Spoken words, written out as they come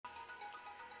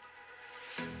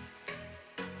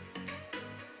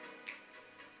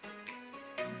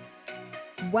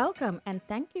Welcome and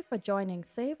thank you for joining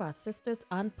Save Our Sisters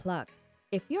Unplugged.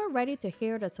 If you're ready to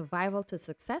hear the survival to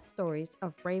success stories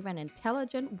of brave and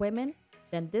intelligent women,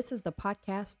 then this is the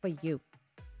podcast for you.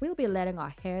 We'll be letting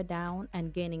our hair down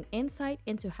and gaining insight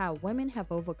into how women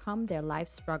have overcome their life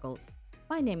struggles.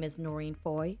 My name is Noreen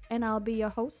Foy, and I'll be your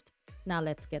host. Now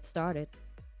let's get started.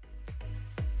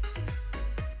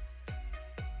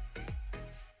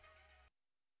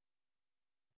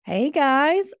 Hey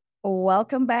guys,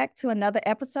 welcome back to another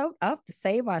episode of the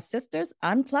Save Our Sisters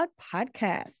Unplugged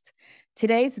podcast.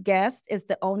 Today's guest is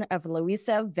the owner of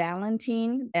Louisa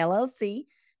Valentin LLC.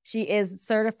 She is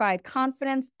certified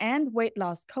confidence and weight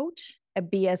loss coach, a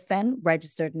BSN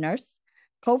registered nurse,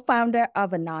 co-founder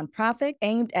of a nonprofit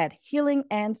aimed at healing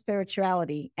and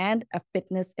spirituality, and a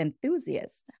fitness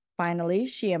enthusiast. Finally,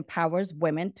 she empowers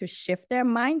women to shift their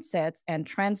mindsets and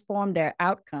transform their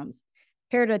outcomes.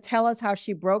 Here to tell us how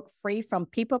she broke free from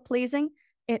people-pleasing,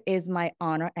 it is my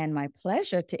honor and my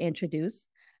pleasure to introduce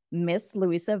Miss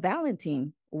Louisa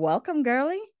Valentin. Welcome,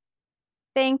 girlie.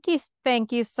 Thank you.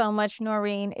 Thank you so much,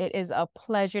 Noreen. It is a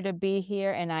pleasure to be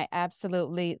here, and I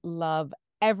absolutely love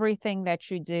everything that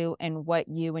you do and what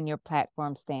you and your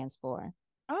platform stands for.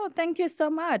 Oh, thank you so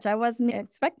much. I wasn't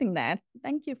expecting that.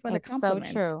 Thank you for the compliment.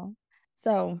 So true.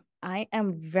 So I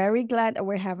am very glad that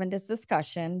we're having this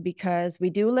discussion because we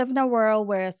do live in a world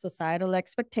where societal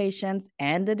expectations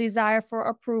and the desire for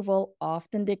approval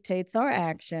often dictates our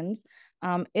actions.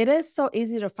 It is so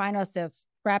easy to find ourselves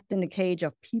trapped in the cage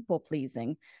of people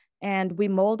pleasing, and we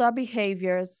mold our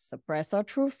behaviors, suppress our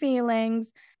true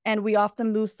feelings, and we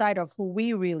often lose sight of who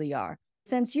we really are.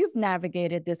 Since you've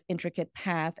navigated this intricate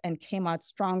path and came out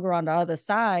stronger on the other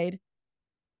side,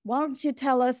 why don't you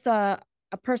tell us a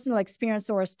personal experience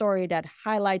or a story that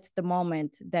highlights the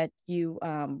moment that you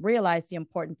realize the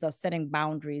importance of setting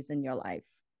boundaries in your life?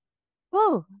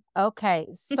 Oh, okay.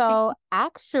 So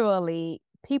actually,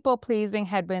 people pleasing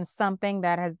had been something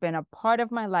that has been a part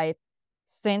of my life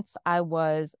since I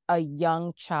was a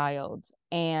young child.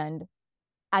 And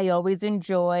I always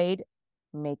enjoyed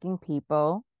making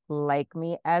people like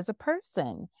me as a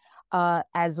person.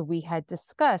 As we had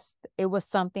discussed, it was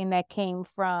something that came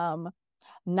from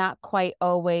not quite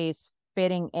always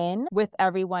fitting in with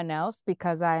everyone else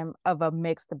because I'm of a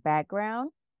mixed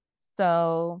background.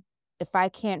 So if I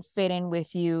can't fit in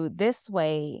with you this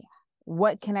way,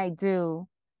 what can I do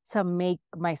to make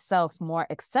myself more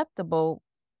acceptable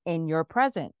in your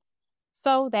presence?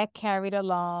 So that carried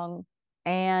along.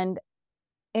 And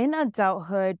in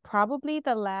adulthood, probably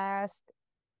the last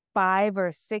 5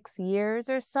 or 6 years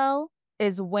or so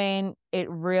is when it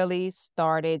really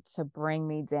started to bring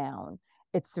me down.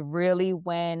 It's really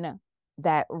when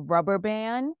that rubber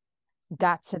band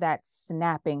got to that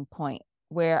snapping point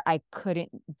where I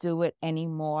couldn't do it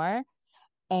anymore.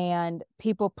 And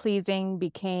people pleasing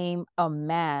became a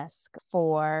mask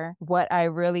for what I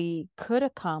really could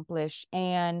accomplish.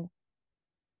 And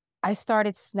I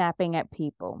started snapping at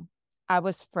people. I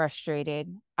was frustrated.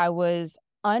 I was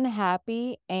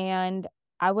unhappy, and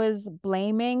I was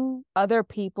blaming other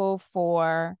people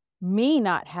for me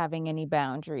not having any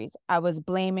boundaries. I was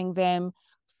blaming them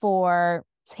for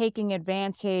taking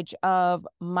advantage of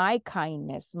my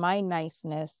kindness, my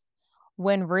niceness,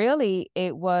 when really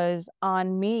it was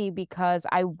on me because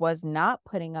I was not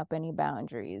putting up any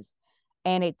boundaries.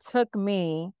 And it took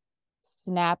me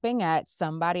snapping at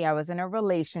somebody I was in a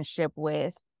relationship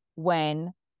with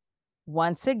when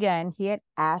once again he had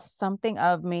asked something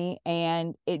of me,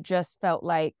 and it just felt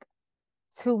like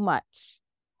too much.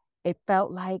 It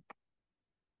felt like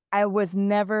I was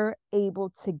never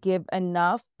able to give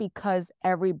enough because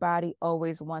everybody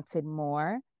always wanted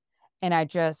more. And I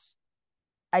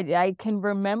can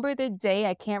remember the day.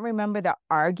 I can't remember the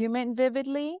argument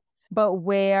vividly, but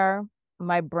where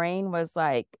my brain was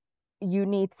like, you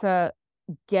need to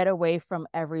get away from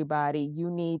everybody. You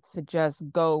need to just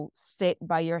go sit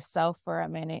by yourself for a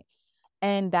minute.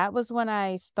 And that was when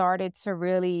I started to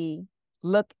really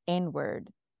look inward.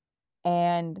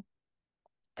 And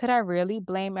could I really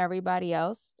blame everybody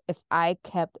else if I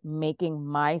kept making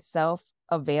myself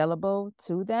available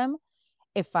to them?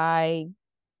 If I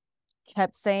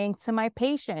kept saying to my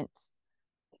patients,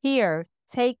 here,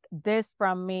 take this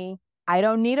from me. I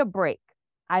don't need a break.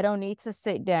 I don't need to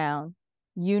sit down.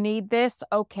 You need this?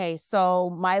 Okay,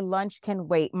 so my lunch can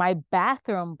wait. My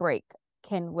bathroom break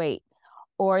can wait.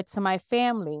 Or to my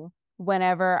family,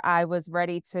 whenever I was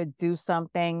ready to do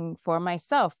something for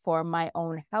myself, for my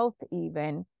own health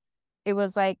even, it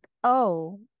was like,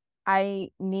 oh, I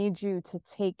need you to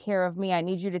take care of me. I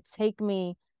need you to take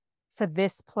me to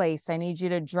this place. I need you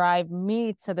to drive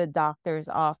me to the doctor's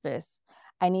office.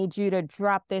 I need you to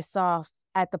drop this off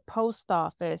at the post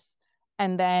office.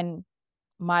 And then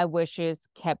my wishes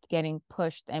kept getting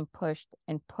pushed and pushed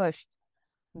and pushed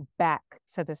back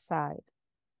to the side.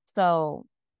 So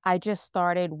I just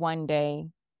started one day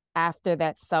after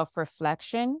that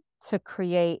self-reflection to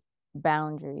create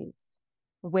boundaries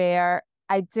where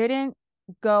I didn't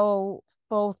go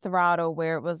full throttle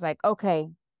where it was like, okay,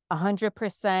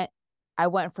 100%. I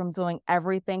went from doing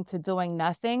everything to doing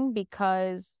nothing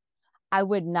because I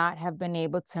would not have been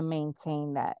able to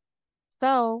maintain that.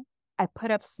 So I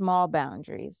put up small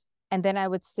boundaries and then I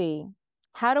would see,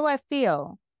 how do I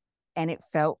feel? And it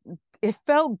felt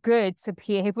good to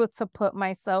be able to put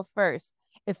myself first.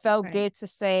 It felt Right. good to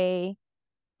say,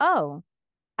 oh,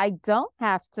 I don't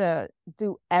have to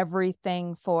do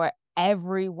everything for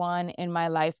everyone in my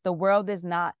life. The world is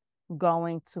not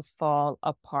going to fall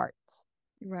apart.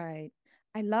 Right.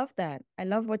 I love that. I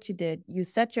love what you did. You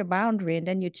set your boundary and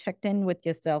then you checked in with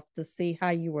yourself to see how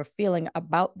you were feeling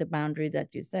about the boundary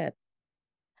that you set.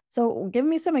 So, give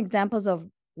me some examples of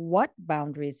what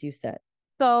boundaries you set.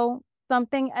 So,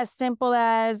 something as simple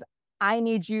as I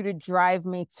need you to drive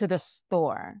me to the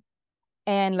store.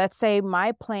 And let's say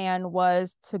my plan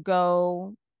was to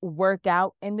go work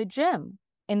out in the gym.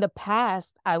 In the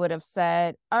past, I would have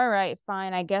said, all right,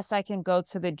 fine, I guess I can go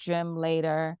to the gym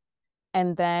later.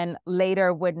 And then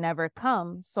later would never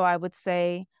come. So I would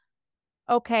say,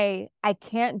 okay, I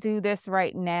can't do this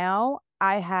right now.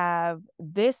 I have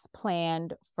this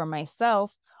planned for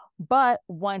myself. But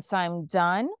once I'm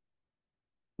done,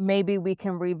 maybe we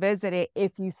can revisit it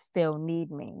if you still need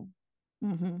me.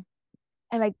 Mm-hmm.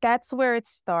 And like that's where it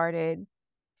started.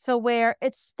 So where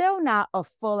it's still not a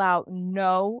full out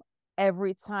no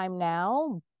every time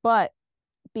now, but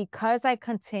because I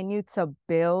continue to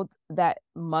build that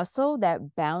muscle,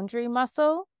 that boundary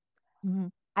muscle, Mm-hmm.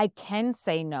 I can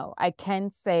say no. I can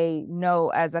say no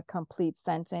as a complete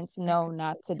sentence. A No,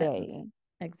 not complete sentence. today.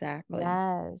 Exactly.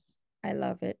 Yes. I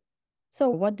love it. So,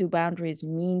 what do boundaries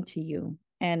mean to you?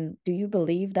 And do you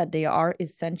believe that they are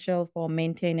essential for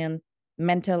maintaining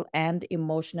mental and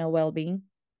emotional well being?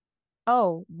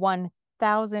 Oh,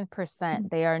 1000%.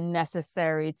 They are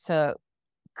necessary to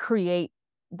create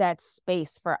that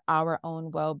space for our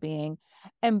own well being.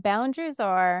 And boundaries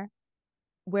are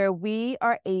where we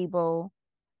are able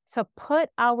to put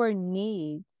our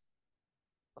needs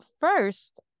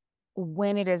first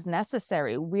when it is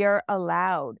necessary. We are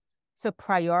allowed to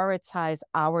prioritize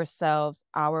ourselves,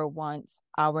 our wants,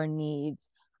 our needs,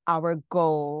 our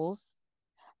goals,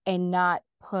 and not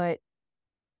put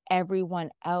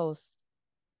everyone else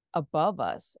above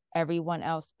us, everyone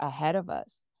else ahead of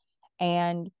us.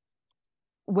 And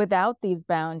without these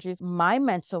boundaries, my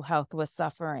mental health was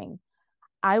suffering.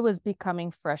 I was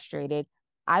becoming frustrated.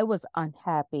 I was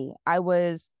unhappy. I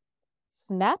was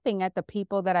snapping at the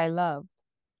people that I loved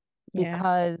Yeah.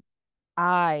 because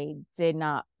I did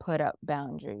not put up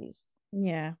boundaries.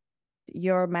 Yeah.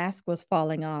 Your mask was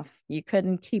falling off. You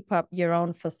couldn't keep up your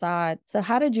own facade. So,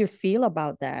 how did you feel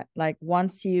about that? Like,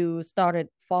 once you started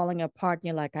falling apart, and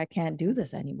you're like, I can't do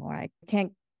this anymore. I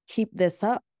can't keep this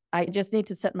up. I just need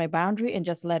to set my boundary and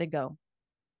just let it go.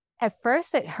 At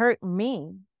first, it hurt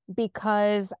me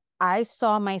because I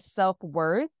saw my self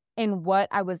worth in what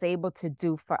I was able to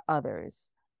do for others.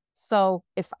 So,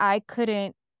 if I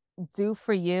couldn't do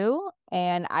for you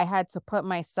and I had to put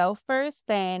myself first,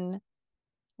 then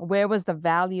where was the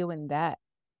value in that?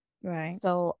 Right.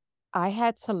 So I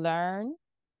had to learn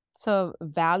to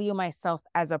value myself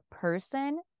as a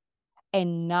person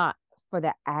and not for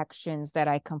the actions that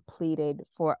I completed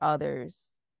for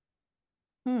others.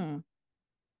 Hmm.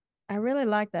 I really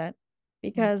like that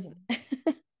Thank because you.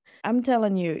 I'm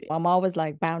telling you, I'm always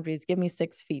like boundaries, give me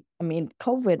 6 feet. I mean,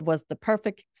 COVID was the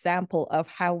perfect example of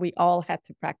how we all had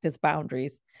to practice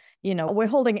boundaries. We're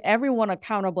holding everyone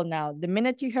accountable now. The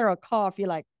minute you hear a cough, you're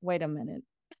like, wait a minute.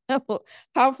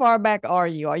 How far back are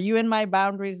you? Are you in my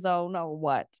boundary zone or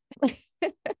what?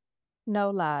 No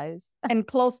lies. And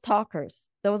close talkers,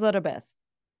 those are the best.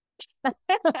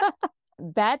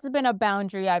 That's been a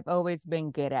boundary I've always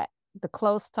been good at. The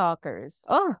close talkers.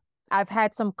 Oh, I've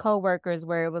had some coworkers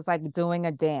where it was like doing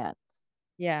a dance.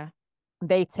 Yeah.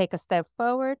 They take a step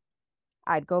forward,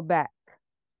 I'd go back.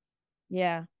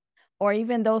 Yeah. Or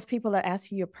even those people that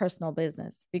ask you your personal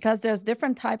business, because there's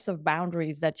different types of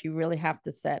boundaries that you really have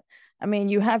to set. I mean,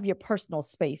 you have your personal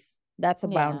space, that's a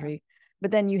Yeah. boundary,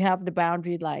 but then you have the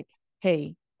boundary like,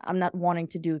 hey, I'm not wanting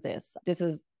to do this. This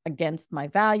is against my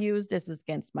values. This is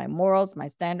against my morals, my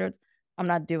standards. I'm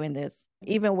not doing this.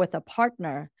 Even with a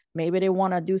partner, maybe they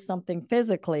want to do something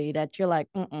physically that you're like,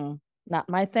 not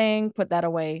my thing. Put that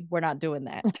away. We're not doing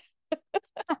that.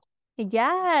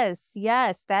 Yes,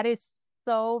 yes, that is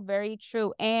so very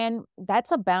true. And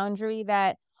that's a boundary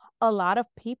that a lot of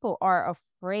people are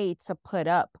afraid to put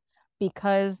up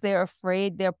because they're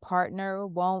afraid their partner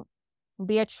won't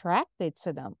be attracted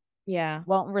to them, Yeah.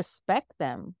 won't respect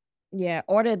them. Yeah.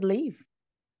 Or they'd leave.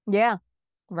 Yeah,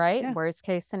 right? Yeah. Worst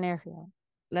case scenario.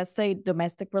 Let's say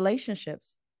domestic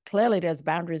relationships. Clearly, there's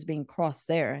boundaries being crossed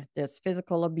there. There's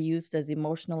physical abuse, there's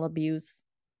emotional abuse,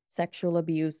 sexual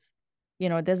abuse.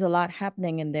 There's a lot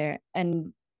happening in there.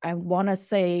 And I want to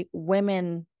say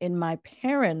women in my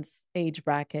parents' age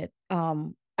bracket,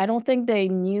 I don't think they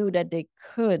knew that they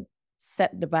could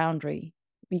set the boundary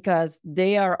because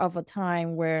they are of a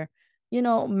time where,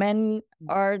 men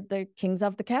are the kings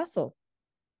of the castle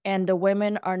and the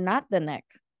women are not the neck.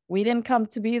 We didn't come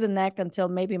to be the neck until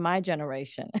maybe my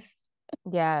generation.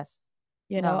 Yes.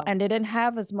 No. And they didn't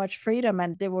have as much freedom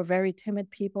and they were very timid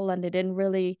people and they didn't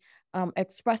really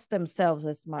express themselves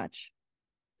as much.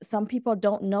 Some people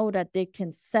don't know that they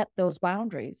can set those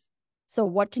boundaries. So,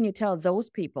 what can you tell those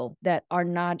people that are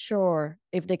not sure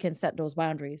if they can set those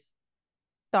boundaries?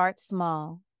 Start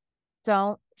small.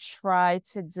 Don't try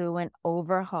to do an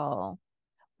overhaul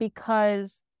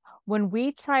because when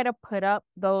we try to put up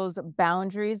those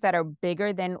boundaries that are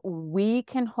bigger than we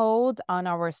can hold on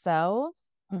ourselves,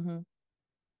 Mm-hmm.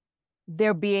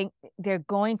 they're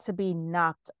going to be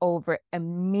knocked over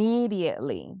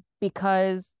immediately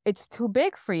because it's too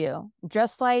big for you.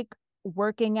 Just like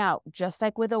working out, just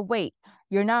like with a weight,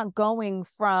 you're not going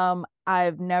from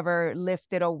I've never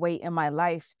lifted a weight in my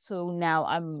life to now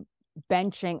I'm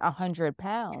benching 100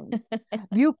 pounds.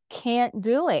 You can't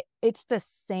do it. It's the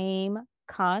same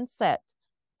concept.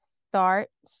 Start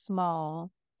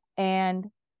small and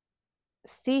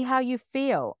see how you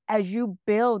feel as you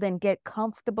build and get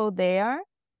comfortable there.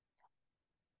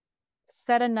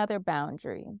 Set another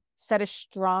boundary, set a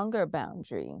stronger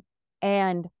boundary,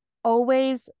 and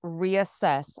always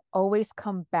reassess, always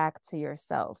come back to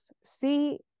yourself.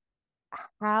 See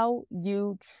how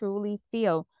you truly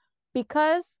feel.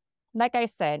 Because, like I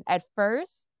said, at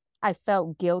first, I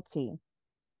felt guilty.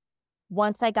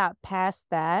 Once I got past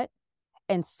that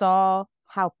and saw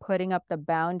how putting up the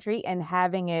boundary and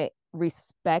having it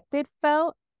respected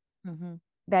felt, Mm-hmm.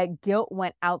 that guilt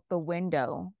went out the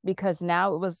window because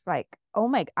now it was like, oh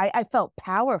my, I felt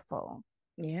powerful.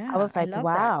 I Yeah, was I like, love that.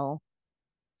 wow.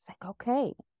 It's like,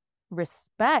 okay,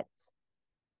 respect.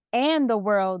 And the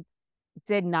world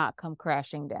did not come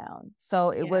crashing down.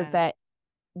 So it was Yeah. that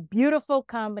beautiful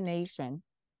combination.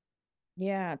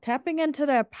 Yeah. Tapping into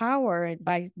their power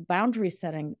by boundary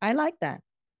setting. I like that.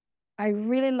 I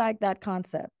really like that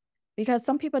concept because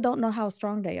some people don't know how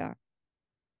strong they are.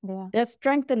 Yeah. There's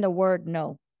strength in the word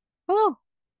no. Oh,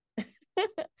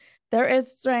 There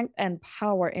is strength and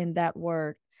power in that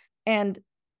word. And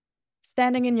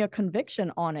standing in your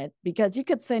conviction on it because you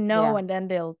could say no yeah. and then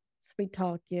they'll sweet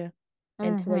talk you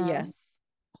into a Mm-hmm. yes.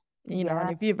 And Yeah.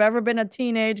 if you've ever been a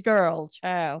teenage girl,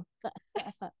 child,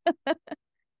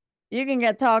 you can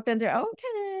get talked into,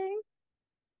 okay,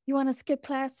 you want to skip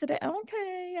class today?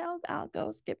 Okay, I'll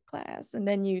go skip class. And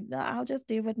then I'll just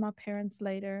deal with my parents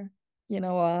later.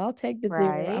 Or I'll take the zero.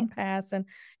 Right. I'm passing.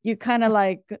 You kind of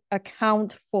like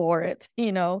account for it,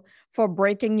 for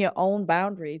breaking your own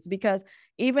boundaries. Because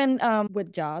even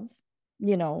with jobs,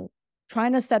 you know,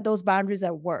 trying to set those boundaries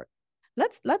at work.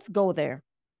 Let's go there.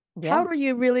 How Yeah. do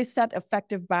you really set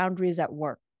effective boundaries at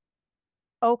work?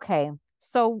 Okay.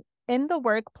 So in the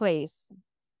workplace,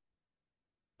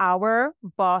 our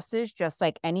bosses, just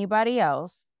like anybody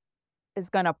else, is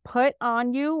going to put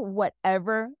on you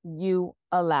whatever you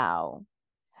allow.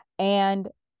 And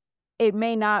it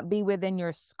may not be within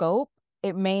your scope,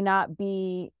 it may not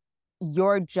be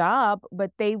your job,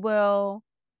 but they will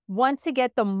want to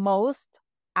get the most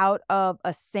out of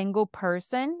a single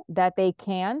person that they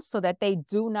can so that they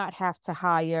do not have to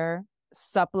hire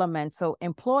supplemental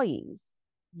employees.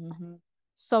 Mm-hmm.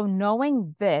 So,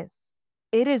 knowing this,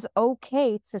 it is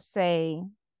okay to say,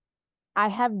 I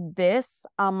have this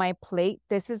on my plate.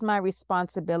 This is my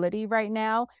responsibility right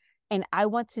now. And I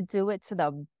want to do it to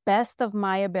the best of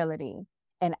my ability.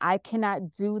 And I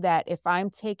cannot do that if I'm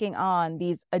taking on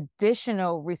these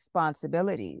additional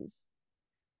responsibilities.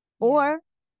 Yeah. Or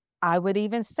I would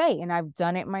even say, and I've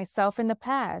done it myself in the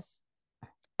past,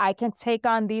 I can take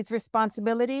on these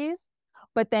responsibilities,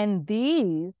 but then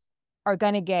these are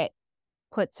going to get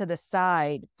put to the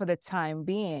side for the time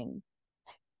being.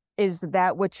 Is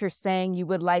that what you're saying you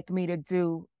would like me to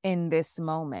do in this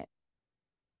moment?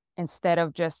 Instead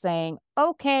of just saying,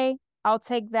 okay, I'll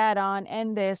take that on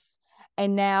and this.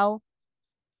 And now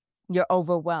you're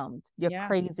overwhelmed, you're Yeah.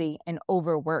 crazy and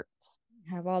overworked.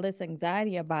 have all this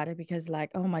anxiety about it because,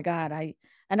 like, oh my God,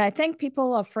 and I think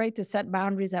people are afraid to set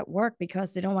boundaries at work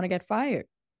because they don't want to get fired.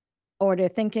 Or they're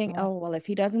thinking, Yeah. oh, well, if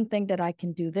he doesn't think that I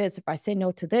can do this, if I say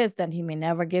no to this, then he may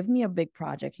never give me a big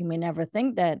project. He may never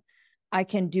think that I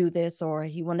can do this, or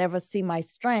he will never see my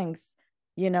strengths.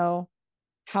 You know,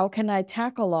 how can I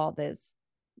tackle all this?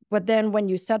 But then when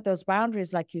you set those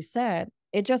boundaries, like you said,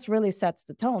 it just really sets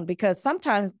the tone because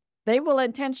sometimes they will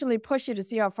intentionally push you to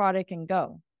see how far they can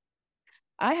go.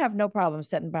 I have no problem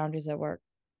setting boundaries at work.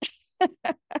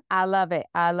 I love it.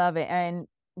 I love it. And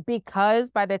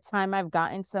because by the time I've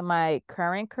gotten to my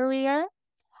current career,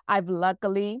 I've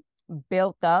luckily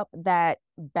built up that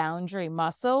boundary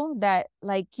muscle that,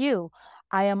 like you,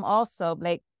 I am also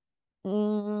like,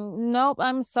 nope,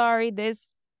 I'm sorry. This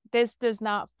does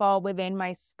not fall within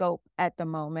my scope at the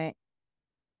moment.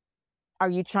 Are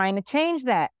you trying to change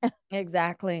that?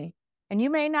 Exactly. And you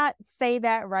may not say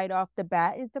that right off the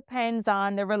bat. It depends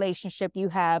on the relationship you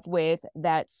have with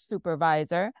that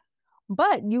supervisor.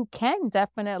 But you can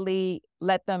definitely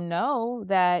let them know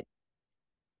that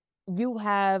you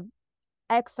have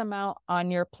X amount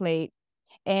on your plate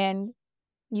and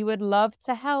you would love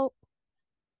to help,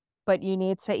 but you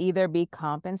need to either be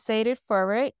compensated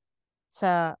for it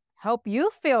to help you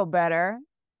feel better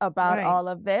about Right. all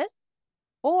of this,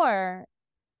 or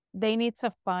they need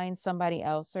to find somebody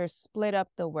else or split up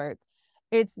the work.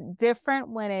 It's different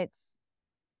when it's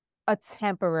a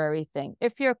temporary thing.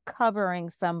 If you're covering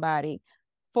somebody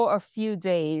for a few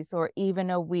days or even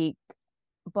a week,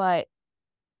 but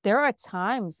there are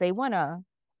times they want to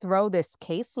throw this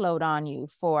caseload on you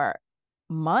for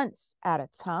months at a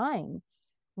time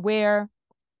where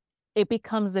it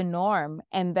becomes the norm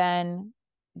and then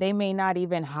they may not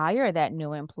even hire that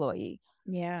new employee.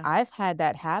 Yeah. I've had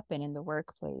that happen in the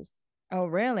workplace. Oh,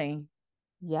 really?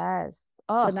 Yes.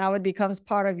 So Oh, now it becomes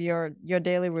part of your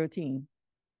daily routine.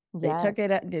 They took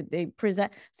it yes. at, did they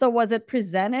present, so was it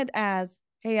presented as,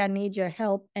 hey, I need your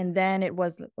help, and then it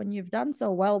was, when you've done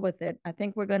so well with it, I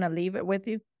think we're going to leave it with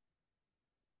you.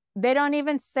 They don't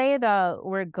even say the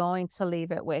we're going to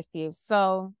leave it with you.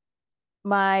 So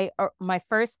my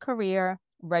first career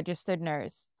registered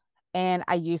nurse, and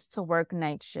I used to work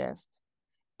night shift.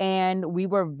 And we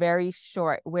were very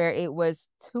short, where it was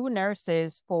two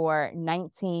nurses for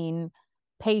 19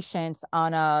 patients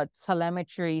on a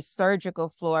telemetry surgical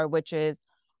floor, which is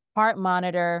heart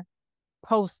monitor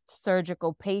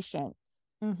post-surgical patients.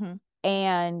 Mm-hmm.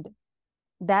 And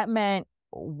that meant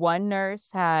one nurse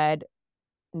had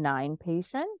 9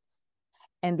 patients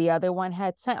and the other one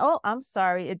had 10. Oh, I'm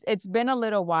sorry. It's been a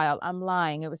little while. I'm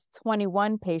lying. It was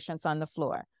 21 patients on the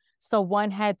floor. So one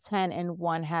had 10 and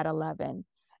one had 11.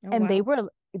 Oh, And wow.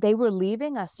 they were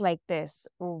leaving us like this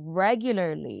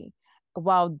regularly,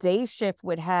 while day shift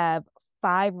would have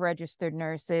 5 registered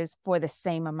nurses for the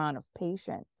same amount of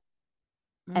patients.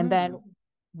 And then Mm.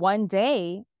 one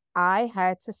day I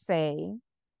had to say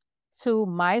to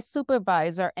my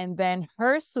supervisor and then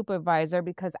her supervisor,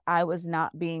 because I was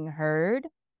not being heard,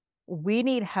 we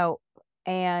need help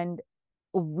and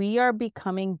we are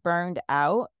becoming burned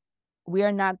out. We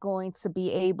are not going to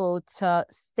be able to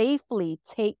safely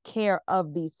take care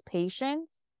of these patients.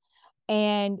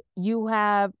 And you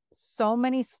have so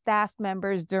many staff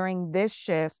members during this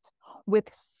shift with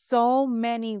so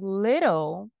many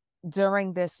little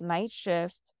during this night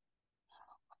shift.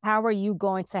 How are you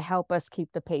going to help us keep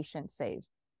the patient safe?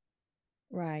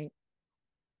 Right.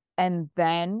 And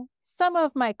then some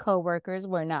of my coworkers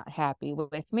were not happy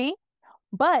with me,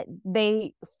 but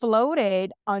they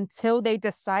floated until they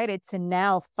decided to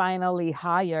now finally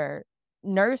hire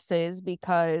nurses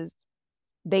because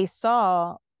they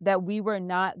saw that we were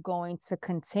not going to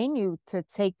continue to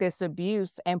take this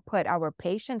abuse and put our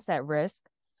patients at risk.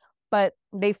 But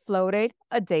they floated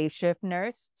a day shift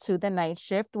nurse to the night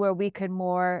shift where we could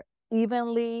more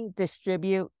evenly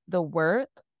distribute the work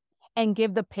and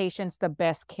give the patients the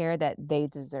best care that they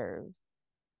deserve.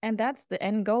 And that's the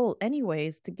end goal,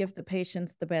 anyways, to give the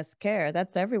patients the best care.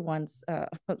 That's everyone's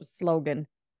slogan.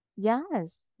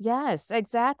 Yes, yes,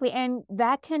 exactly. And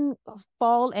that can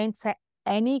fall into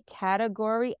any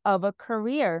category of a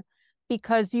career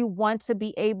because you want to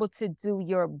be able to do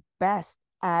your best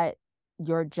at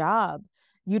your job.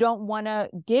 You don't want to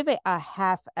give it a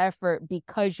half effort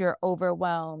because you're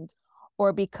overwhelmed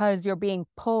or because you're being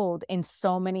pulled in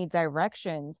so many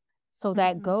directions. So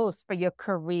that Mm-hmm. goes for your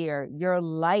career, your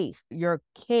life, your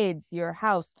kids, your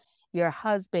house, your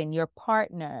husband, your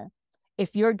partner.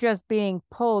 If you're just being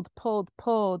pulled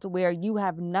where you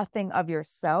have nothing of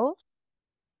yourself,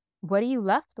 what are you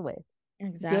left with?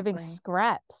 Exactly.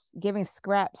 Giving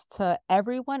scraps to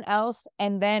everyone else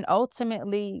and then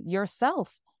ultimately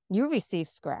yourself. you receive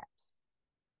scraps.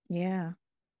 Yeah,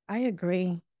 I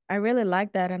agree. I really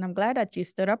like that. And I'm glad that you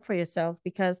stood up for yourself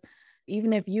because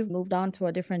even if you've moved on to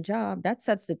a different job, that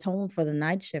sets the tone for the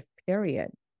night shift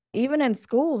period. Even in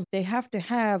schools, they have to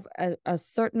have a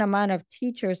certain amount of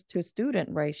teachers to student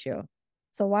ratio.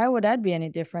 So why would that be any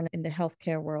different in the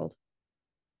healthcare world?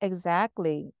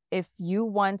 Exactly. If you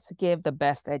want to give the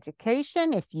best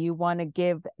education, if you want to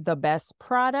give the best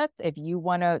product, if you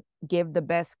want to give the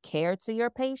best care to your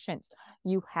patients,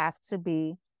 you have to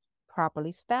be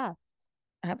properly staffed.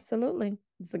 Absolutely.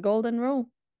 It's a golden rule.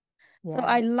 So Yeah.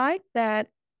 I like that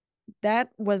that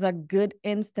was a good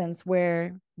instance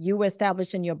where you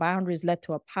establishing your boundaries led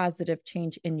to a positive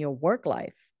change in your work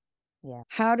life. Yeah.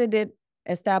 How did it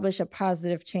establish a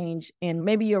positive change in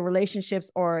maybe your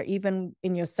relationships or even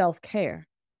in your self care?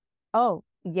 Oh,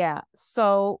 yeah.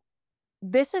 So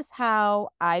this is how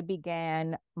I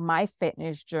began my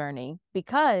fitness journey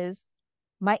because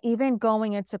my even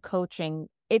going into coaching,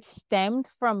 it stemmed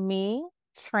from me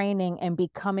training and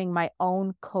becoming my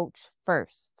own coach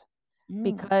first Mm.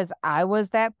 because I was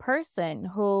that person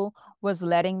who was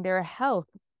letting their health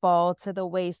fall to the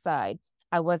wayside.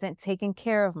 I wasn't taking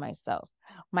care of myself.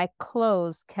 My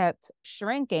clothes kept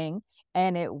shrinking,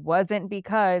 and it wasn't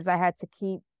because I had to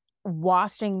keep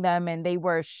washing them and they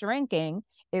were shrinking.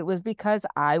 It was because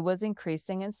I was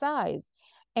increasing in size.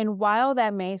 And while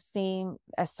that may seem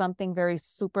as something very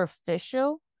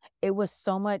superficial, it was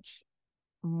so much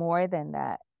more than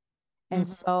that. And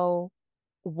Mm-hmm. so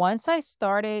once I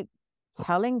started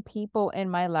telling people in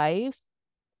my life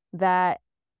that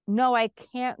no, I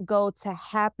can't go to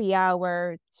happy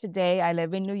hour today. I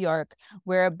live in New York.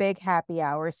 We're a big happy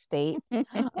hour state.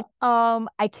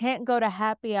 I can't go to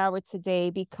happy hour today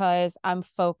because I'm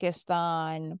focused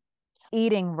on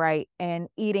eating right and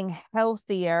eating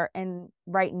healthier. And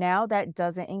right now, that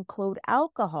doesn't include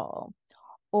alcohol.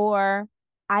 Or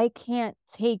I can't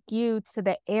take you to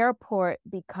the airport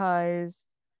because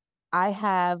I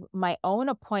have my own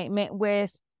appointment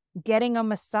with getting a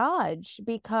massage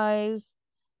because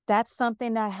that's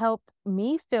something that helped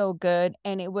me feel good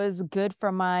and it was good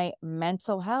for my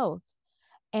mental health.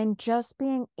 And just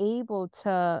being able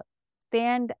to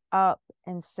stand up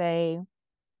and say,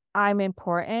 I'm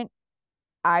important.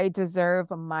 I deserve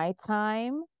my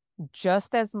time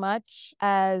just as much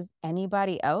as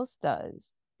anybody else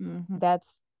does. Mm-hmm.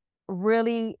 That's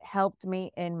really helped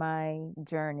me in my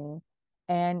journey.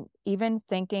 And even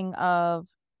thinking of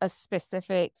a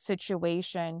specific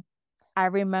situation, I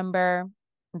remember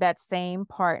that same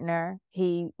partner,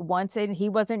 he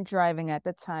wasn't driving at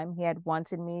the time. He had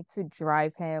wanted me to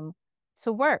drive him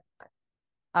to work.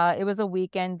 It was a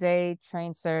weekend day,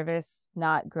 train service,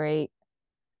 not great.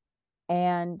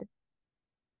 And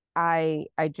I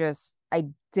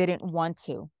didn't want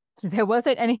to. There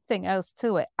wasn't anything else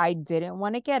to it. I didn't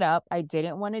want to get up. I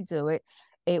didn't want to do it.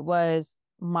 It was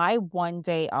my one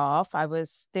day off. I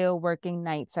was still working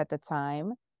nights at the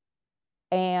time.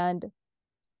 And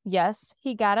yes,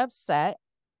 he got upset,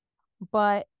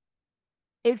 but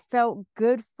it felt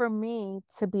good for me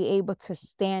to be able to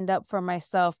stand up for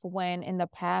myself when in the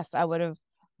past I would have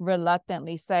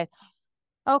reluctantly said,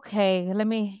 okay, let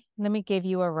me give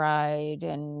you a ride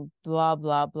and blah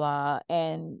blah blah.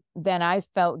 And then I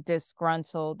felt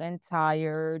disgruntled and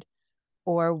tired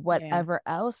or Yeah. whatever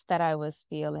else that I was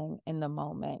feeling in the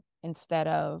moment instead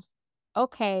of,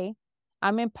 okay,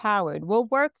 I'm empowered. We'll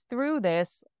work through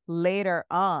this later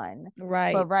on. But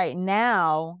Right. right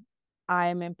now,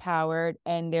 I'm empowered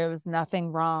and there was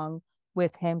nothing wrong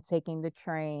with him taking the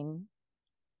train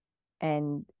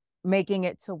and making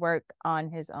it to work on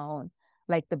his own,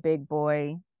 like the big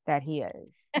boy that he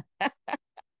is.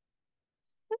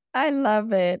 I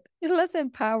love it. Let's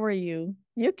empower you.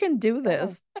 You can do Yeah.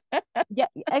 this. Yeah,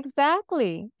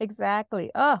 exactly.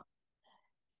 Exactly. Oh,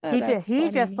 Oh, he that's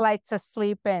just funny. liked to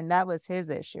sleep in. That was his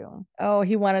issue. Oh,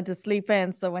 he wanted to sleep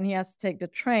in. So when he has to take the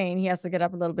train, he has to get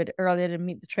up a little bit earlier to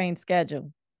meet the train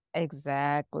schedule.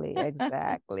 Exactly.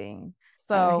 Exactly.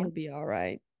 He'll So be all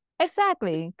right.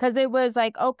 exactly. Because it was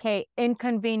like, okay,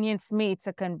 inconvenience me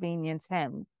to convenience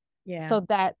him. Yeah. So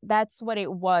that's what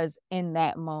it was in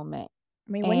that moment.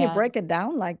 I mean, when you And break it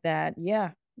down like that,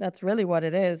 yeah, that's really what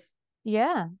it is.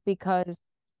 yeah, because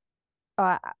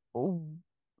uh,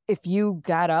 if you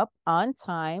got up on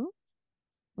time,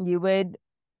 you would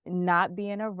not be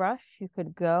in a rush. You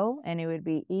could go and it would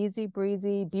be easy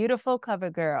breezy, beautiful cover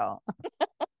girl.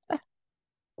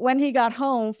 When he got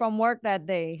home from work that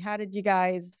day, how did you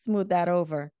guys smooth that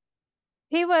over?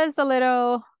 He was a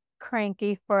little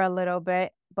cranky for a little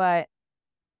bit, but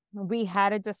we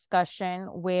had a discussion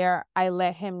where I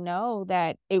let him know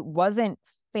that it wasn't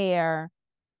fair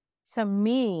to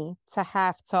me to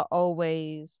have to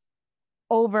always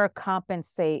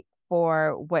overcompensate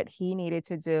for what he needed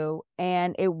to do.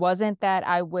 And it wasn't that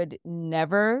I would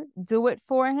never do it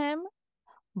for him,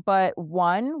 but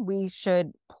one, we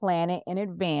should plan it in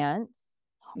advance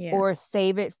Yeah. or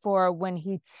save it for when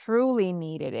he truly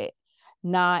needed it,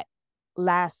 not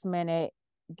last minute,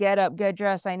 get up, get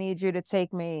dressed. I need you to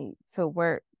take me to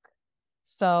work.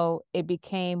 So it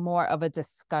became more of a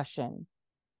discussion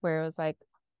where it was like,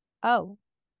 oh,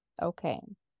 okay.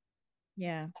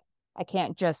 Yeah. I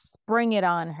can't just spring it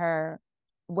on her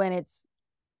when it's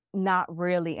not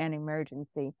really an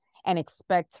emergency and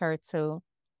expect her to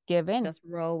give in. Just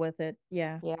roll with it.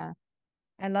 Yeah. Yeah.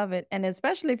 I love it. And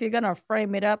especially if you're going to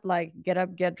frame it up like, get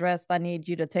up, get dressed. I need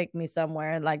you to take me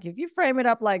somewhere. Like, if you frame it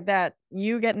up like that,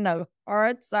 you getting a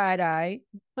hard side eye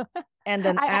and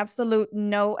an I absolute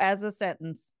no as a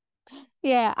sentence.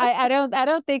 yeah, I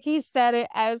don't think he said it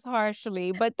as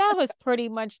harshly, but that was pretty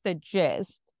much the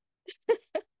gist.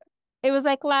 It was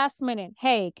like last minute,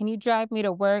 hey, can you drive me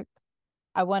to work?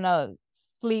 I want to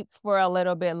sleep for a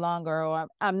little bit longer, or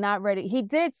I'm not ready. He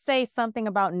did say something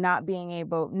about not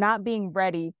being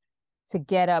ready to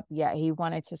get up yet. He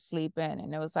wanted to sleep in.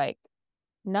 And it was like,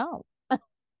 no.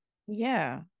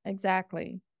 Yeah,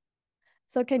 exactly.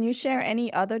 So, can you share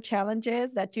any other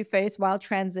challenges that you face while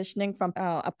transitioning from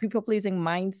a people pleasing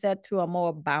mindset to a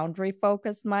more boundary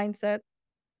focused mindset?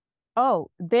 Oh,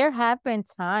 there have been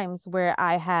times where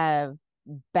I have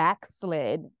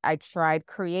backslid. I tried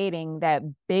creating that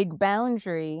big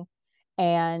boundary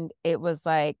and it was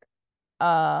like,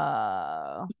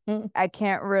 I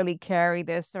can't really carry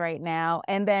this right now.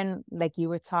 And then, like you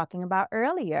were talking about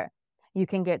earlier, you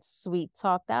can get sweet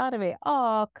talked out of it.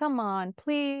 Oh, come on,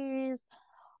 please.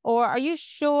 Or are you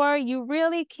sure you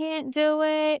really can't do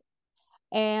it?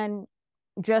 And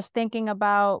just thinking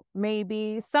about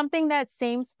maybe something that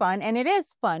seems fun, and it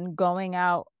is fun going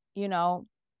out,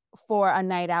 for a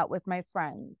night out with my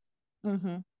friends.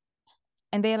 Mm-hmm.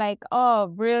 And they're like, oh,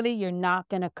 really? You're not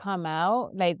going to come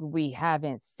out? Like, we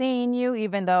haven't seen you,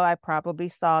 even though I probably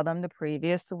saw them the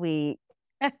previous week.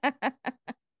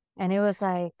 And it was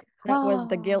like, That was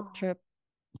the guilt oh, trip.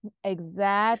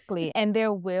 exactly. And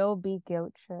there will be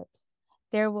guilt trips.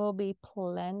 There will be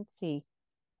plenty,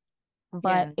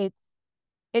 but Yeah,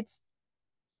 it's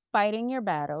fighting your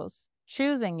battles,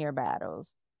 choosing your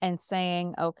battles, and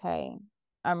saying, okay,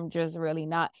 I'm just really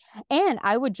not. And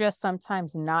I would just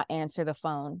sometimes not answer the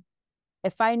phone.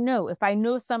 If I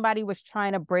knew somebody was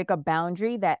trying to break a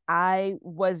boundary that I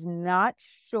was not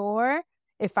sure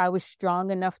if I was strong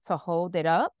enough to hold it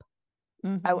up, I,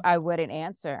 mm-hmm. I wouldn't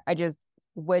answer. I just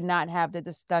would not have the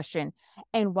discussion.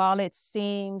 And while it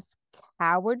seems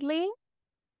cowardly,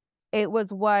 it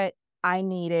was what I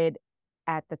needed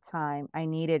at the time. I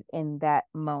needed in that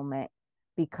moment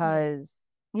Yeah. because,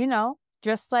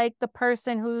 just like the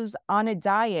person who's on a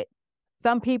diet,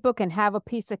 some people can have a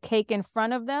piece of cake in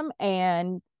front of them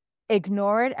and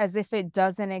ignore it as if it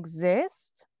doesn't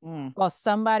exist. Mm. While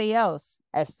somebody else,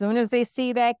 as soon as they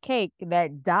see that cake,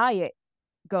 that diet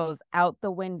goes out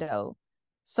the window.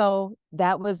 So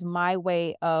that was my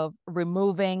way of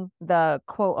removing the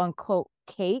quote unquote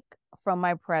cake from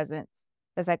my presence.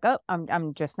 It's like, oh,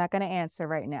 I'm just not going to answer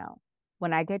right now.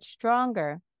 When I get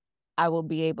stronger, I will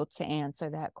be able to answer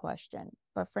that question.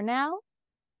 But for now,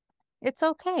 it's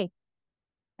okay.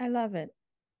 I love it.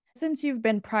 Since you've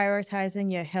been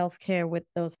prioritizing your healthcare with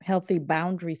those healthy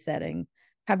boundary setting,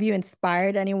 have you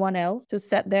inspired anyone else to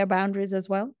set their boundaries as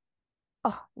well?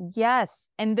 Oh, yes.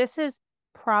 And this is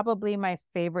probably my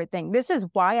favorite thing. This is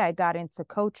why I got into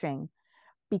coaching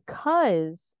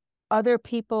because other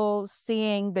people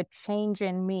seeing the change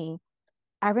in me.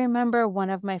 I remember one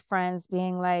of my friends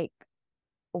being like,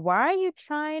 why are you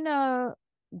trying to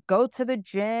go to the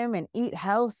gym and eat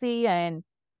healthy and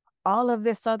all of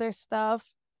this other stuff?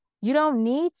 You don't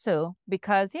need to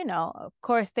because, of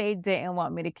course, they didn't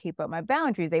want me to keep up my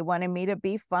boundaries. They wanted me to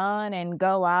be fun and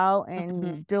go out Mhm.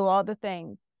 and do all the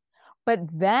things. But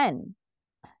then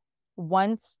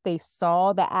once they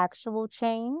saw the actual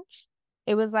change,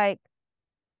 it was like,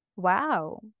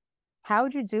 wow,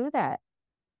 how'd you do that?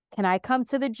 Can I come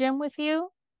to the gym with you?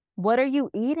 What are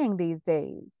you eating these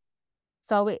days?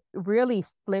 So it really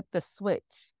flipped the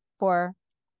switch for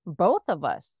both of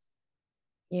us.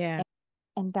 Yeah.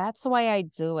 And that's why I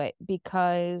do it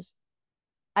because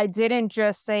I didn't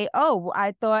just say, "Oh,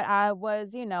 I thought I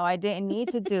was, I didn't need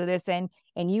to do this and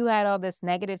you had all this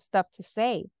negative stuff to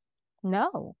say."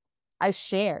 No. I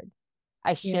shared.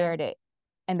 I Yeah. shared it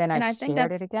and then I And I think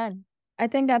shared it that's again. I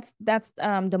think that's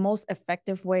the most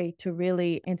effective way to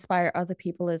really inspire other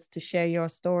people is to share your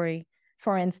story.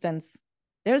 For instance,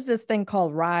 There's this thing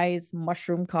called Rise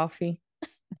mushroom coffee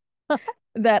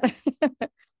that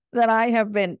that I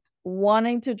have been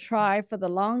wanting to try for the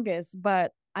longest,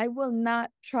 but I will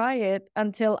not try it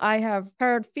until I have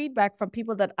heard feedback from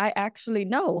people that I actually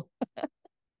know.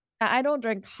 I don't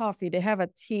drink coffee. They have a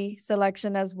tea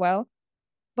selection as well,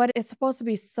 but it's supposed to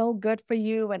be so good for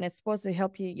you and it's supposed to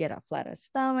help you get a flatter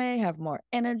stomach, have more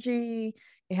energy.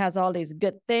 It has all these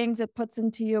good things it puts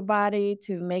into your body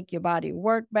to make your body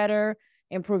work better,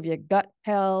 improve your gut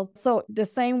health. So the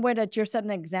same way that you're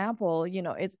setting an example,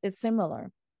 it's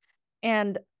similar.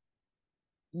 And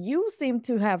you seem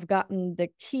to have gotten the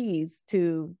keys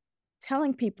to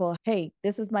telling people, hey,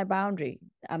 this is my boundary.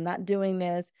 I'm not doing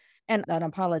this and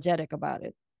unapologetic about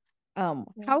it.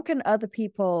 How can other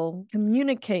people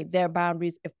communicate their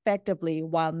boundaries effectively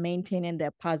while maintaining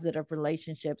their positive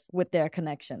relationships with their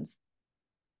connections?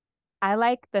 I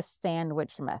like the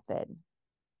sandwich method.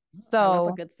 I love a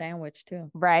So, good sandwich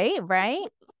too. right?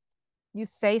 You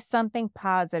say something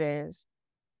positive.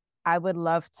 I would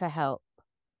love to help.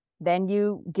 Then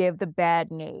you give the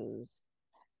bad news.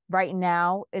 Right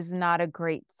now is not a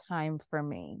great time for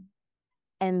me.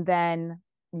 And then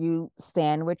you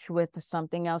sandwich with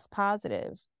something else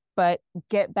positive. But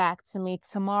get back to me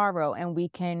tomorrow and we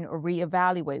can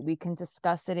reevaluate. We can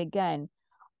discuss it again,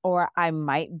 or I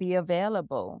might be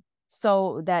available.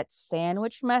 So that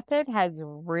sandwich method has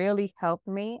really helped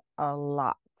me a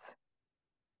lot.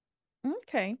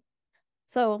 Okay.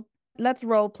 So let's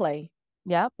role play.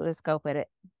 Yep, let's go with it.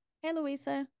 Hey,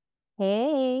 Louisa,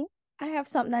 Hey. I have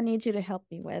something I need you to help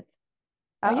me with.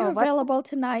 Are you Uh-oh, what's that? available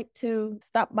tonight to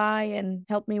stop by and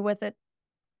help me with it?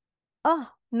 Oh,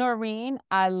 Noreen,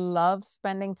 I love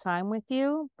spending time with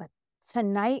you, but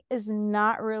tonight is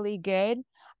not really good.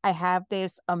 I have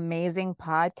this amazing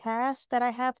podcast that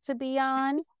I have to be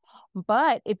on.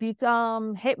 But if you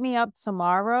hit me up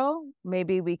tomorrow,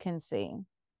 maybe we can see.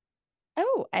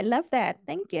 Oh, I love that.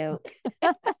 Thank you.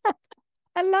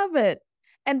 I love it.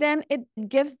 And then it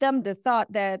gives them the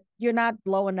thought that you're not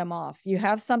blowing them off. You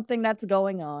have something that's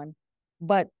going on,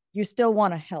 but you still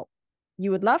want to help.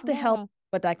 You would love to help, Yeah.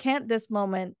 but I can't this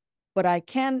moment, but I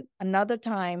can another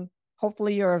time.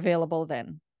 Hopefully, you're available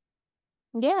then.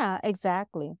 Yeah,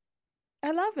 exactly.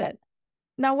 I love it.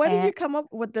 Now, where did you And come up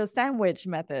with the sandwich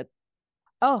method?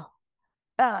 oh,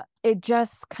 it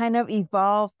just kind of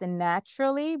evolved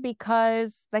naturally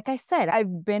because, like I said,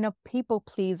 I've been a people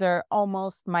pleaser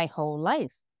almost my whole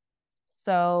life.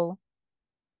 So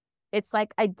it's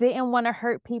like I didn't want to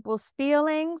hurt people's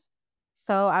feelings.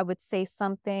 So I would say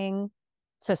something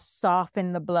to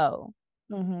soften the blow.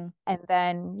 Mm-hmm. And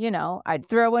then, I'd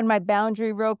throw in my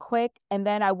boundary real quick. And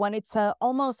then I wanted to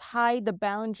almost hide the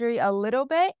boundary a little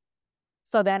bit.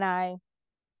 So then I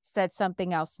said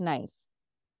something else nice.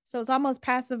 So it's almost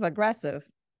passive aggressive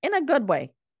in a good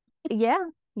way. Yeah,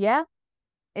 yeah.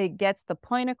 It gets the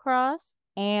point across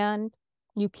and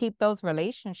you keep those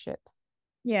relationships.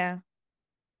 Yeah.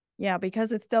 Yeah,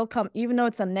 because it's still even though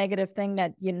it's a negative thing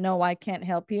that I can't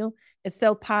help you, it's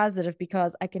still positive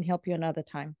because I can help you another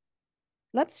time.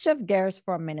 Let's shift gears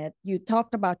for a minute. You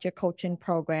talked about your coaching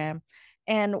program,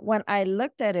 and when I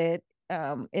looked at it,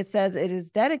 it says it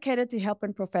is dedicated to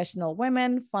helping professional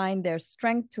women find their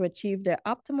strength to achieve their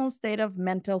optimal state of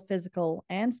mental, physical,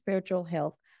 and spiritual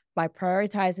health by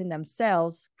prioritizing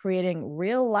themselves, creating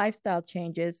real lifestyle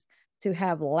changes to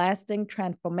have lasting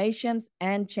transformations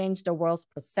and change the world's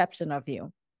perception of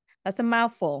you. That's a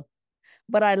mouthful,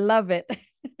 but I love it.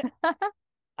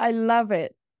 I love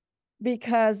it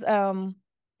because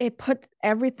it puts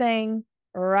everything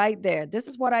right there. This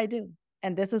is what I do,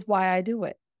 and this is why I do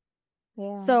it.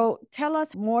 Yeah. So tell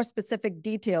us more specific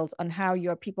details on how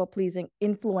your people pleasing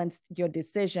influenced your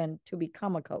decision to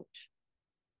become a coach.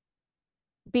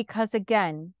 Because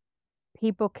again,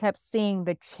 people kept seeing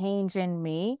the change in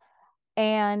me.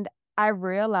 And I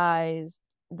realized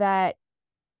that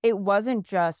it wasn't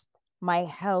just my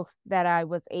health that I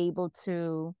was able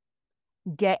to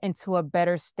get into a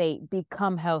better state,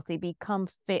 become healthy, become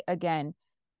fit again.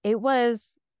 It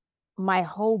was my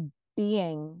whole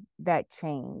being that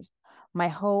changed, my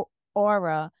whole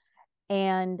aura.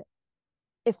 And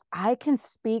if I can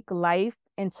speak life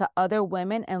into other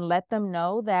women and let them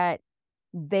know that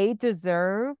they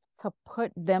deserve to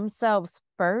put themselves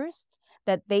first,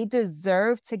 that they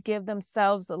deserve to give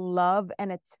themselves love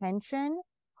and attention,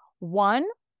 one,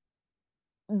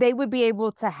 they would be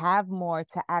able to have more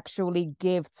to actually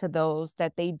give to those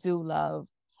that they do love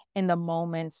in the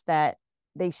moments that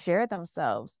they share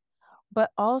themselves.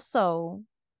 But also,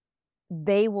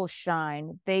 they will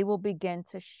shine. They will begin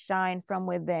to shine from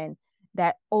within.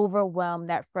 That overwhelm,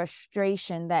 that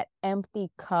frustration, that empty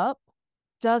cup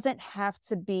doesn't have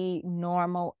to be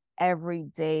normal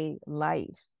everyday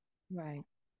life. Right.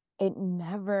 It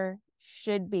never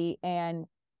should be. And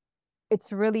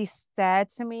it's really sad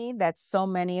to me that so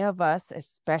many of us,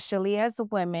 especially as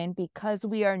women, because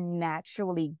we are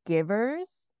naturally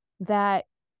givers, that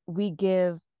we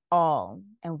give all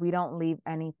and we don't leave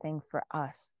anything for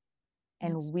us.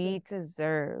 That's And true. we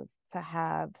deserve to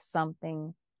have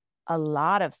something, a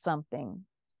lot of something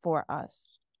for us.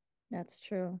 That's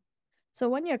true. So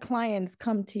when your clients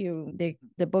come to you, they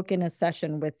book in a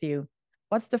session with you,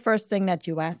 what's the first thing that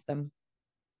you ask them?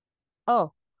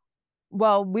 Oh,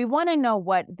 well, we want to know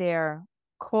what their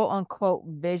quote unquote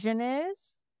vision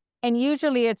is. And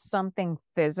usually it's something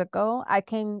physical. I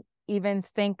can even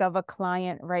think of a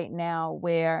client right now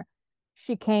where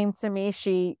she came to me.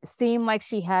 She seemed like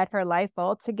she had her life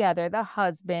all together, the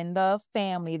husband, the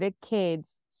family, the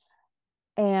kids,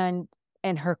 and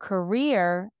her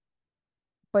career,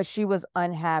 but she was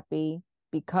unhappy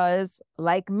because,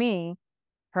 like me,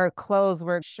 her clothes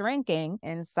were shrinking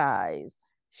in size.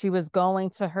 She was going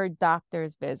to her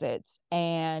doctor's visits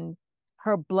and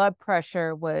her blood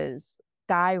pressure was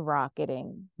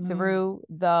skyrocketing Mm. through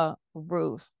the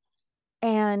roof.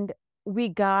 And we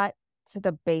got to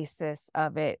the basis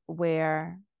of it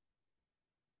where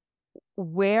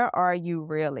are you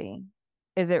really?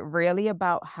 Is it really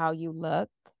about how you look?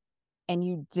 And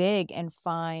you dig and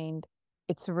find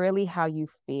it's really how you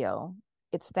feel.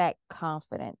 It's that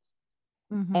confidence,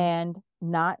 Mm-hmm. and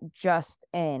not just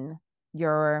in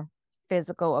your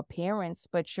physical appearance,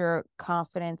 but your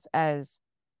confidence as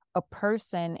a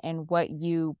person and what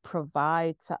you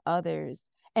provide to others.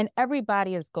 And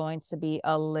everybody is going to be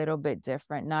a little bit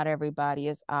different. Not everybody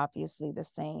is obviously the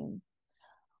same.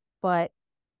 But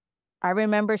I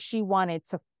remember she wanted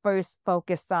to first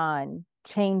focus on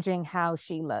changing how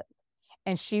she looked.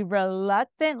 And she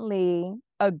reluctantly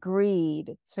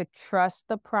agreed to trust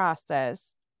the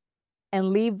process and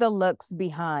leave the looks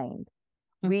behind.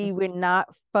 We were not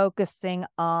focusing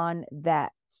on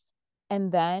that.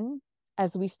 And then,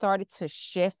 as we started to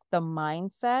shift the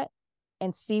mindset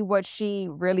and see what she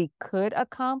really could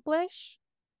accomplish,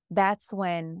 that's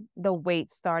when the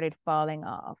weight started falling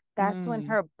off. That's when Mm.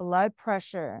 her blood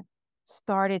pressure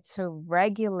started to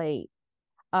regulate.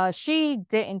 She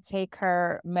didn't take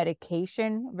her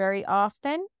medication very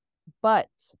often, but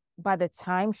by the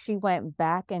time she went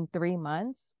back in 3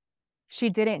 months, she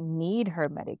didn't need her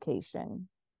medication.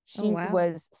 Oh, She wow.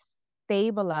 was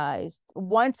stabilized.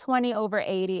 120 over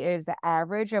 80 is the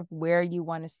average of where you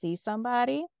want to see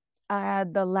somebody.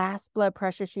 The last blood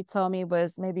pressure she told me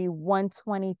was maybe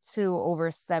 122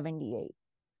 over 78.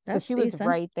 So That's she was decent.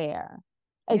 right there.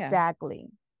 Yeah. Exactly.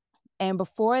 And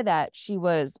before that, she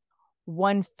was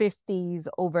 150s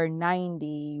over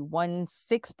 90,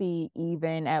 160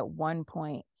 even at one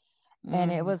point.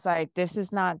 And it Mm. was like, this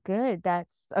is not good.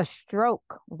 That's a stroke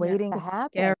Yeah, waiting to that's a happen.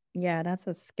 scary. Yeah, that's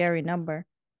a scary number.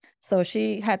 So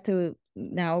she had to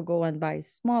now go and buy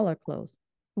smaller clothes.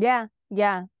 Yeah,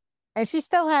 yeah. And she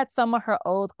still had some of her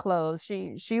old clothes.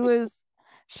 She was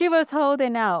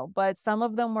holding out, but some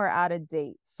of them were out of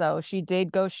date. So she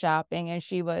did go shopping and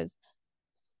she was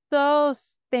so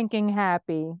stinking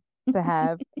happy to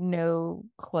have new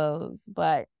clothes.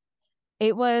 But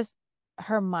it was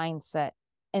her mindset.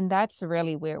 And that's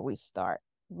really where we start.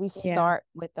 We Yeah. start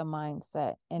with the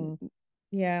mindset. And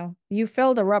Yeah. You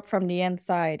filled her up from the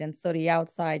inside, and so the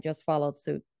outside just followed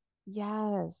suit.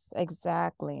 yes,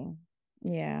 exactly.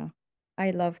 Yeah.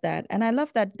 I love that. And I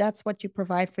love that that's what you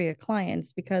provide for your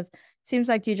clients because it seems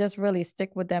like you just really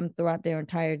stick with them throughout their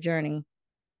entire journey.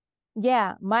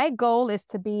 Yeah, my goal is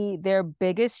to be their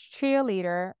biggest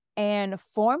cheerleader and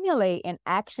formulate an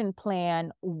action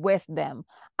plan with them.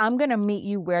 I'm going to meet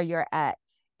you where you're at.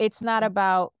 It's not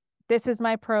about, this is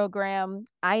my program.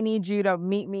 I need you to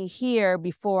meet me here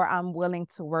before I'm willing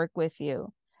to work with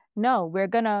you. No, we're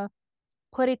going to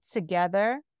put it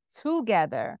together,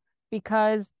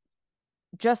 because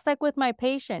just like with my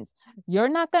patients, you're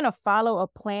not going to follow a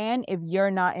plan if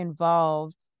you're not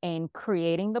involved in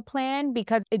creating the plan,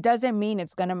 because it doesn't mean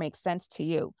it's going to make sense to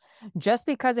you. Just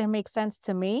because it makes sense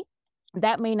to me,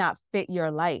 that may not fit your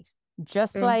life.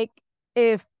 Just True. like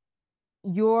if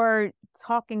you're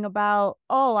talking about,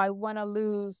 oh, I want to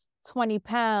lose 20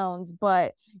 pounds,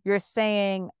 but you're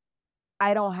saying,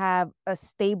 I don't have a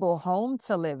stable home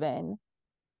to live in.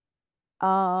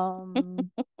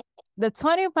 Um, the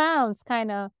 20 pounds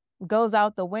kind of goes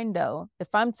out the window. If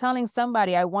I'm telling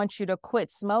somebody I want you to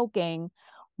quit smoking,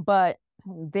 but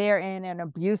they're in an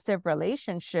abusive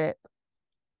relationship,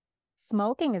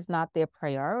 smoking is not their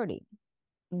priority.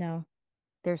 No,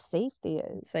 Their safety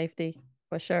is. safety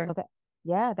for So sure.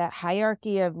 Yeah, that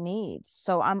hierarchy of needs.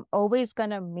 So I'm always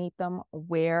going to meet them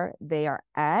where they are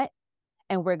at,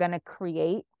 and we're going to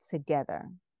create together.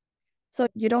 So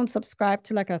you don't subscribe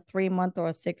to like a 3 month or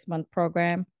a 6 month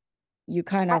program. You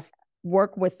kind I, of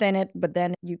work within it, but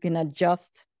then you can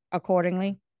adjust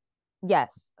accordingly.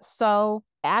 yes. So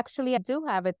actually, I do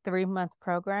have a 3-month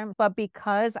program, but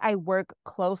because I work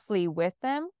closely with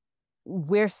them,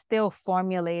 we're still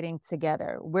formulating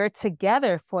together. We're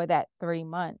together for that 3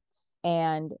 months,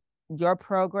 and your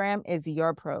program is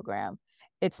your program.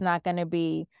 It's not going to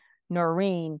be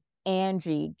Noreen,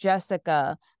 Angie,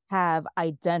 Jessica have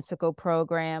identical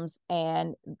programs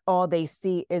and all they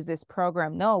see is this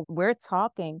program. No, we're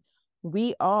talking,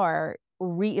 we are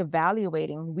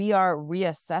reevaluating, we are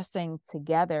reassessing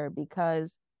together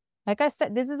because, like I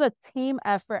said, this is a team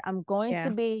effort. I'm going to Yeah,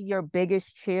 be your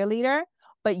biggest cheerleader,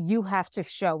 but you have to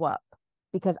show up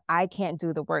because I can't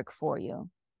do the work for you.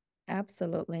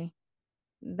 absolutely.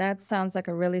 That sounds like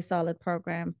a really solid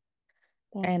program.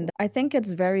 Thank And you. I think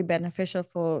it's very beneficial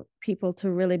for people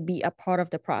to really be a part of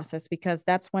the process because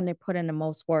that's when they put in the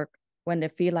most work, when they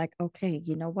feel like, okay,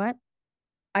 you know what?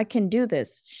 I can do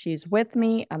this. She's with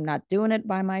me. I'm not doing it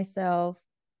by myself.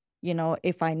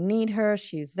 If I need her,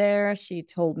 she's there. She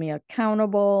told me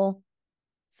accountable.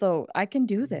 So I can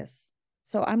do this.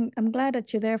 So I'm glad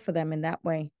that you're there for them in that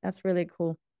way. That's really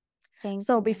cool. Thank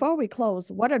So you. before we close,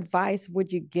 what advice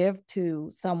would you give to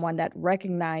someone that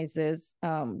recognizes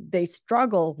they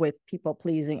struggle with people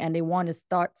pleasing and they want to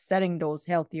start setting those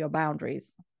healthier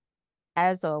boundaries?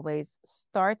 As always,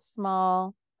 start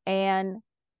small and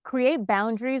create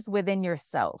boundaries within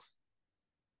yourself.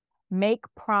 Make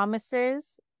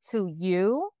promises to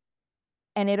you,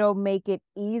 and it'll make it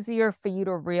easier for you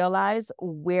to realize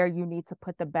where you need to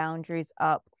put the boundaries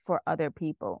up for other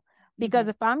people. Mm-hmm. Because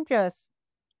if I'm just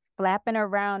flapping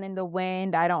around in the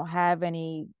wind, I don't have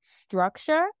any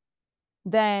structure,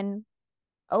 then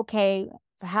okay,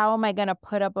 how am I going to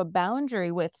put up a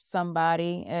boundary with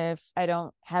somebody if I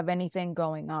don't have anything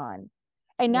going on?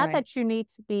 And not Right. that you need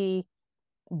to be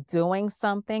doing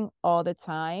something all the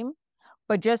time,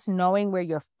 but just knowing where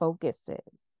your focus is,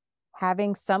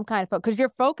 having some kind of focus, because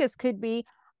your focus could be,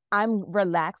 I'm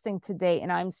relaxing today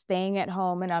and I'm staying at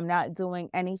home and I'm not doing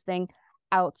anything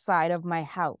outside of my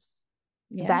house.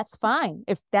 Yeah, That's fine.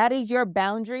 If that is your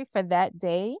boundary for that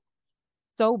day,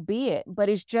 so be it. But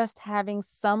it's just having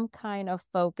some kind of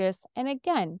focus. And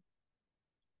again,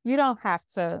 you don't have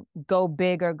to go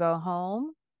big or go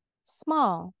home.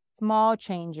 Small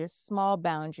changes, small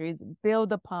boundaries,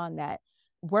 build upon that,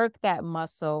 work that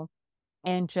muscle,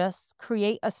 and just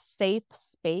create a safe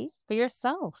space for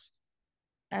yourself.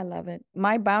 I love it.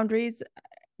 My boundaries,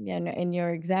 in your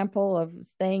example of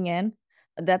staying in,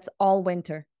 that's all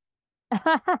winter.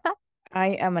 I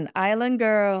am an island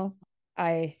girl.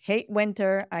 I hate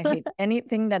winter. I hate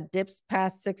anything that dips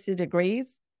past 60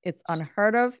 degrees. It's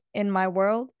unheard of in my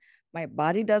world. My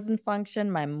body doesn't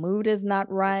function. My mood is not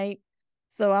right.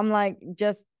 So I'm like,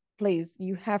 just please,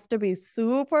 you have to be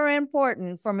super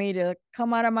important for me to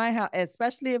come out of my house,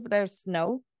 especially if there's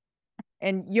snow.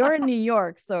 And you're in New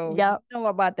York, so you Yep. know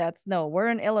about that snow. We're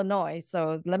in Illinois.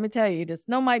 So let me tell you, the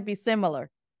snow might be similar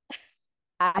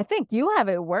I think you have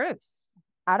it worse.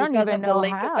 I don't because even of the know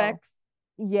lake how. effects.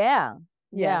 Yeah.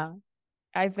 Yeah. Yeah.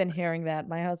 I've been hearing that.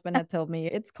 My husband had told me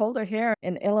it's colder here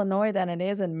in Illinois than it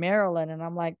is in Maryland. And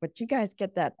I'm like, but you guys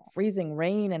get that freezing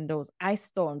rain and those ice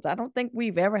storms. I don't think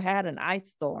we've ever had an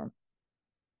ice storm.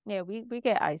 Yeah, we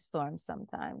get ice storms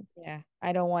sometimes. Yeah.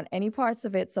 I don't want any parts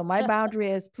of it. So my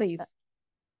boundary is please,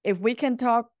 if we can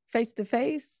talk face to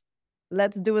face,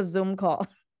 let's do a Zoom call.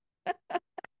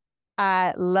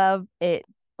 I love it.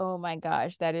 Oh my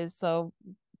gosh, that is so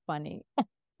funny.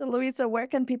 So, Louisa, where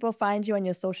can people find you on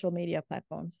your social media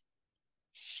platforms?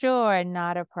 Sure,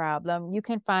 not a problem. You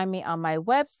can find me on my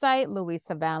website,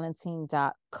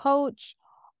 louisavalentine.coach,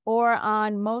 or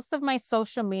on most of my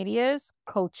social medias,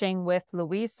 Coaching with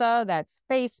Louisa. That's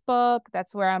Facebook.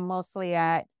 That's where I'm mostly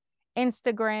at.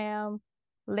 Instagram,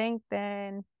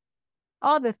 LinkedIn,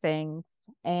 all the things.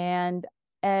 And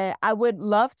I would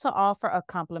love to offer a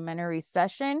complimentary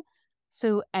session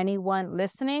to anyone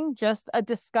listening, just a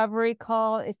discovery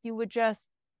call if you would just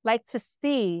like to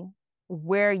see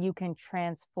where you can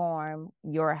transform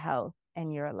your health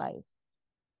and your life.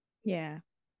 Yeah.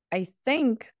 I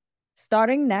think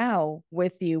starting now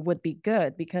with you would be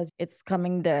good because it's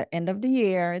coming the end of the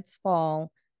year, it's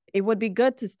fall. It would be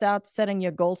good to start setting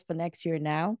your goals for next year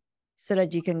now so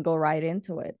that you can go right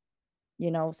into it.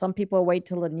 Some people wait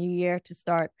till the new year to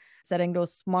start setting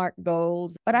those smart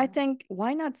goals. But I think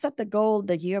why not set the goal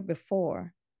the year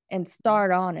before and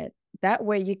start on it? That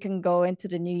way you can go into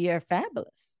the new year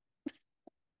fabulous.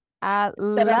 I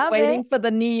Instead of love waiting it. for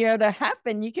the new year to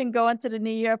happen, you can go into the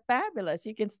new year fabulous.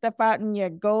 You can step out in your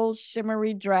gold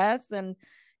shimmery dress and,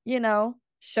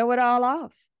 show it all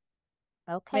off.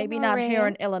 Okay, Maybe not here Marie.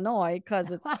 in Illinois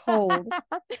because it's cold.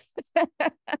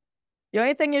 The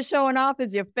only thing you're showing off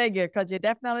is your figure because you're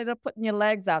definitely not putting your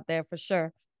legs out there for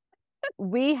sure.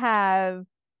 We have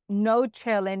no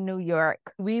chill in New York.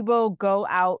 We will go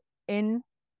out in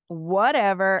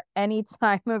whatever any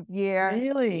time of year.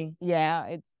 Really? Yeah,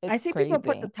 I it's see people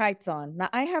put the crazy. tights on. Now,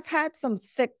 I have had some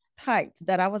thick tights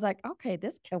that I was like, okay,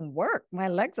 this can work. My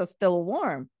legs are still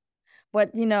warm.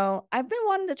 But, I've been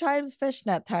wanting to try those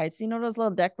fishnet tights, those little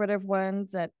decorative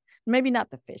ones that maybe not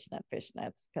the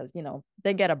fishnets because,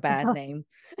 they get a bad name.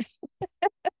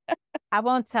 I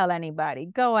won't tell anybody.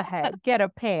 Go ahead, get a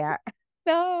pair.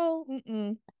 No,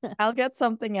 I'll get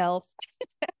something else.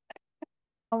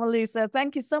 Oh, Lisa,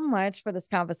 thank you so much for this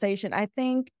conversation. I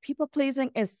think people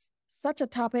pleasing is such a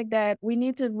topic that we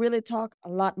need to really talk a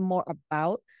lot more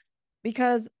about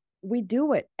because we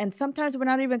do it. And sometimes we're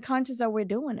not even conscious that we're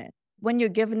doing it. When you're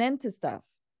giving in to stuff,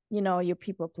 you're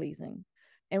people pleasing.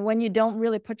 And when you don't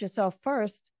really put yourself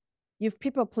first, you've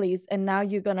people pleased. And now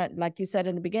you're going to, like you said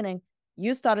in the beginning,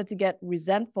 you started to get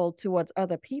resentful towards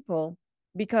other people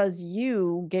because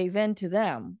you gave in to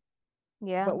them,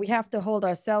 Yeah. but we have to hold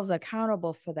ourselves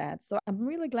accountable for that. So I'm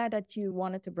really glad that you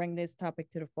wanted to bring this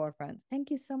topic to the forefront. Thank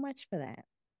you so much for that.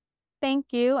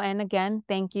 Thank you. And again,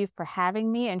 thank you for having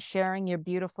me and sharing your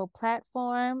beautiful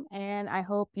platform. And I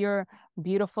hope your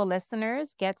beautiful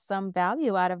listeners get some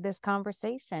value out of this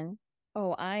conversation.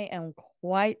 Oh, I am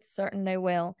quite certain they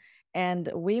will.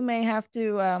 And we may have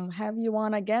to have you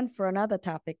on again for another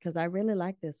topic because I really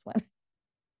like this one.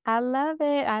 I love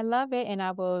it. I love it. And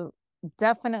I will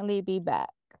definitely be back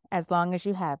as long as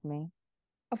you have me.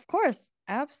 Of course,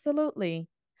 absolutely.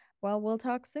 Well, we'll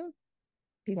talk soon.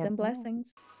 Peace Yes, and ma'am.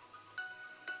 blessings.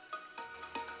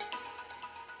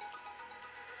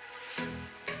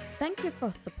 Thank you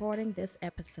for supporting this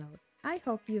episode. I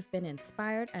hope you've been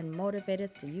inspired and motivated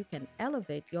so you can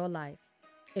elevate your life.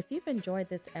 If you've enjoyed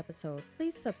this episode,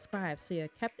 please subscribe so you're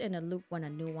kept in a loop when a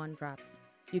new one drops.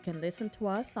 You can listen to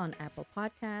us on Apple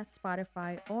Podcasts,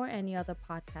 Spotify, or any other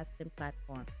podcasting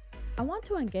platform. I want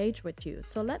to engage with you,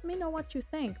 so let me know what you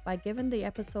think by giving the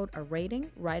episode a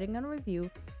rating, writing a review,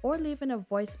 or leaving a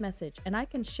voice message, and I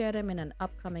can share them in an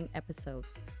upcoming episode.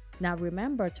 Now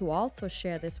remember to also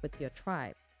share this with your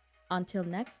tribe. Until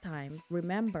next time,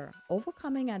 remember,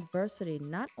 overcoming adversity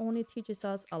not only teaches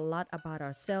us a lot about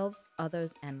ourselves,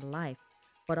 others, and life,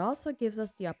 but also gives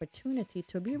us the opportunity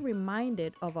to be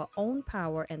reminded of our own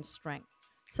power and strength.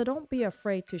 So don't be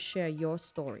afraid to share your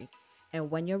story. And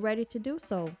when you're ready to do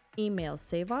so, email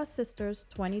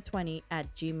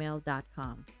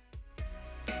saveoursisters2020@gmail.com.